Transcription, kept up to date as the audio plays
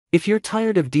If you're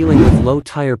tired of dealing with low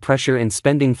tire pressure and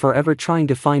spending forever trying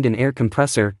to find an air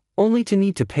compressor, only to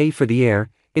need to pay for the air,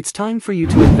 it's time for you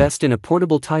to invest in a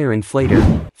portable tire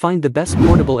inflator. Find the best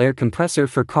portable air compressor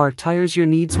for car tires your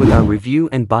needs with our review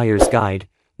and buyer's guide.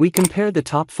 We compare the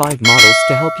top 5 models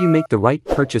to help you make the right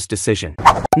purchase decision.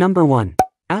 Number 1.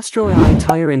 AstroAI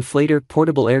Tire Inflator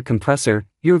Portable Air Compressor.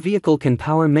 Your vehicle can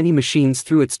power many machines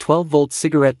through its 12-volt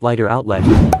cigarette lighter outlet.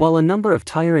 While a number of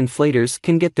tire inflators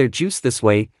can get their juice this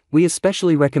way, we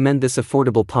especially recommend this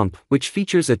affordable pump, which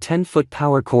features a 10-foot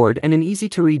power cord and an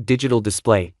easy-to-read digital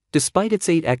display. Despite its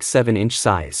 8x7-inch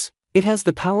size, it has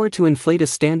the power to inflate a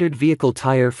standard vehicle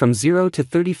tire from 0 to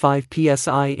 35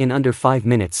 psi in under 5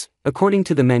 minutes. According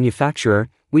to the manufacturer,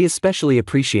 we especially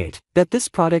appreciate that this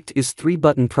product is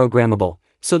 3-button programmable,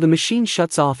 so the machine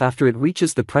shuts off after it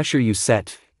reaches the pressure you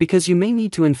set, because you may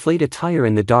need to inflate a tire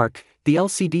in the dark. The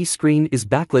LCD screen is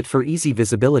backlit for easy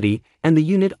visibility, and the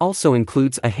unit also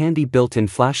includes a handy built-in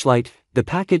flashlight. The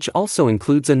package also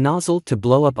includes a nozzle to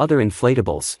blow up other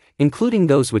inflatables, including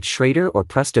those with Schrader or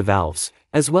Presta valves,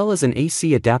 as well as an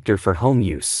AC adapter for home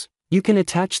use. You can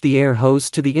attach the air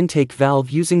hose to the intake valve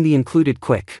using the included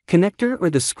quick connector or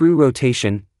the screw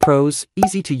rotation. Pros: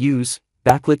 easy to use,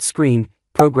 backlit screen,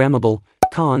 programmable.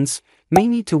 Cons: may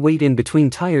need to wait in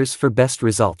between tires for best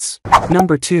results.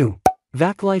 Number 2.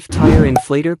 VacLife Tire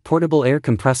Inflator Portable Air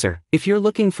Compressor. If you're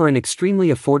looking for an extremely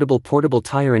affordable portable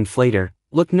tire inflator,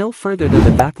 look no further than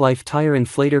the VacLife Tire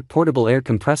Inflator Portable Air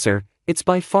Compressor. It's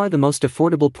by far the most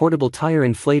affordable portable tire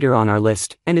inflator on our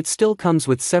list, and it still comes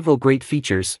with several great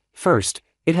features. First,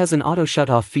 it has an auto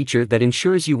shut-off feature that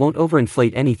ensures you won't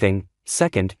overinflate anything.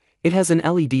 Second, it has an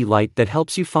LED light that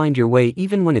helps you find your way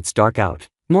even when it's dark out.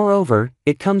 Moreover,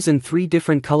 it comes in 3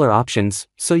 different color options,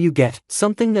 so you get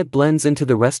something that blends into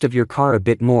the rest of your car a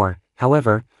bit more.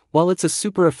 However, while it's a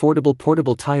super affordable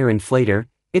portable tire inflator,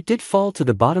 it did fall to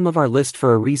the bottom of our list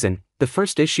for a reason. The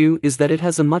first issue is that it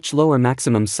has a much lower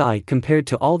maximum SAI compared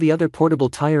to all the other portable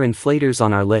tire inflators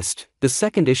on our list. The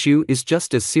second issue is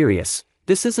just as serious.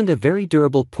 This isn't a very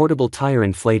durable portable tire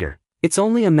inflator. It's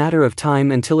only a matter of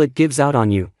time until it gives out on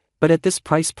you. But at this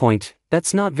price point,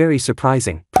 that's not very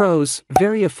surprising. Pros: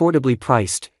 very affordably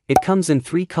priced. It comes in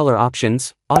 3 color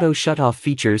options, auto shut-off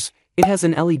features, it has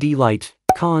an LED light.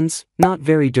 Cons: not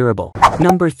very durable.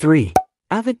 Number 3.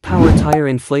 AVID Power Tire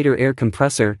Inflator Air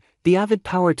Compressor. The AVID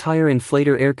Power Tire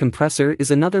Inflator Air Compressor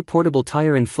is another portable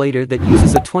tire inflator that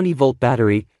uses a 20-volt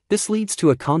battery. This leads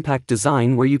to a compact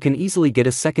design where you can easily get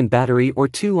a second battery or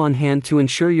 2 on hand to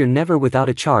ensure you're never without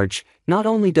a charge. Not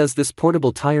only does this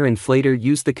portable tire inflator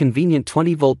use the convenient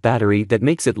 20-volt battery that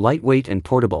makes it lightweight and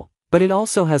portable, but it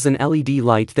also has an LED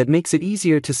light that makes it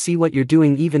easier to see what you're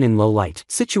doing even in low-light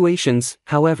situations.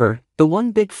 However, the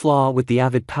one big flaw with the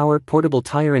AVID Power portable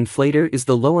tire inflator is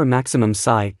the lower maximum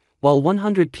SAI. While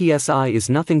 100 psi is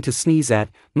nothing to sneeze at,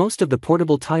 most of the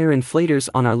portable tire inflators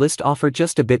on our list offer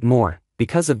just a bit more.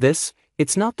 Because of this,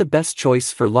 it's not the best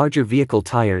choice for larger vehicle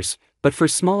tires, but for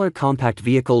smaller compact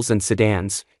vehicles and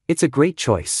sedans, it's a great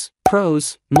choice.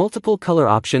 Pros: multiple color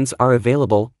options are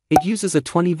available, it uses a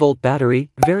 20-volt battery,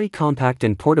 very compact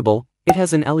and portable, it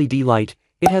has an LED light,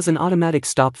 it has an automatic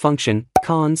stop function.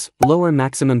 Cons: lower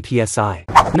maximum PSI.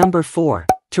 Number 4.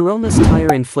 TEROMAS Tire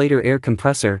Inflator Air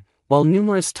Compressor. While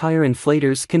numerous tire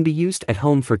inflators can be used at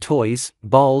home for toys,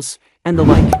 balls, and the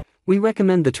like, we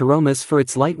recommend the TEROMAS for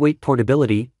its lightweight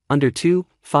portability, under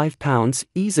 2.5 pounds,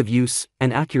 ease of use,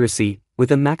 and accuracy.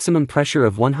 With a maximum pressure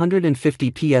of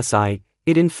 150 psi,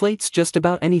 it inflates just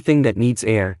about anything that needs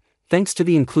air, thanks to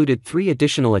the included 3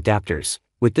 additional adapters.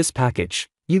 With this package,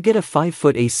 you get a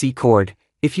 5-foot AC cord.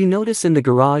 If you notice in the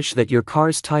garage that your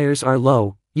car's tires are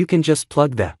low, you can just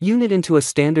plug the unit into a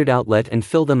standard outlet and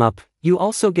fill them up. You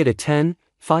also get a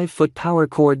 10.5-foot power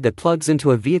cord that plugs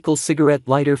into a vehicle cigarette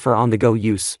lighter for on-the-go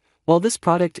use. While this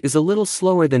product is a little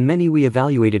slower than many we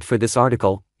evaluated for this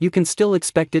article, you can still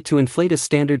expect it to inflate a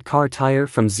standard car tire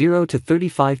from 0 to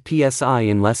 35 psi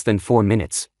in less than 4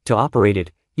 minutes. To operate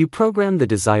it, you program the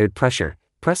desired pressure,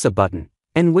 press a button,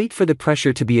 and wait for the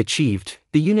pressure to be achieved.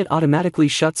 The unit automatically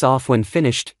shuts off when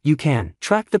finished. You can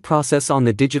track the process on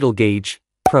the digital gauge.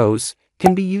 Pros: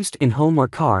 can be used in home or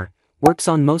car, works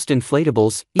on most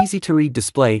inflatables, easy to read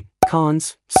display.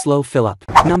 Cons: slow fill up.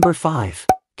 Number 5.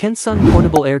 Kensun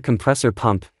Portable Air Compressor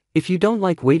Pump. If you don't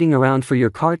like waiting around for your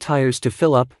car tires to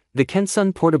fill up, the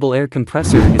Kensun Portable Air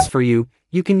Compressor is for you.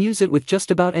 You can use it with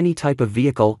just about any type of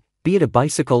vehicle, be it a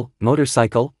bicycle,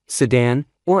 motorcycle, sedan,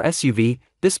 or SUV.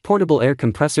 This portable air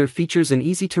compressor features an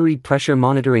easy-to-read pressure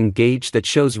monitoring gauge that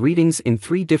shows readings in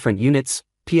 3 different units,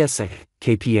 PSA,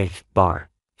 kPa, bar.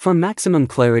 For maximum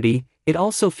clarity, it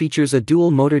also features a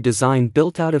dual motor design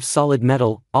built out of solid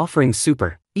metal, offering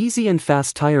super Easy and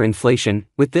fast tire inflation.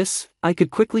 With this, I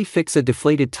could quickly fix a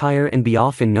deflated tire and be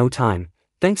off in no time.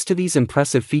 Thanks to these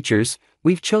impressive features,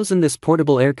 we've chosen this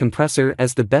portable air compressor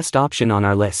as the best option on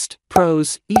our list.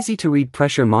 Pros: easy to read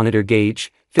pressure monitor gauge,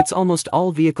 fits almost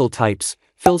all vehicle types,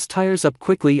 fills tires up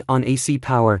quickly on AC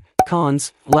power.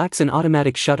 Cons: lacks an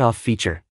automatic shut-off feature.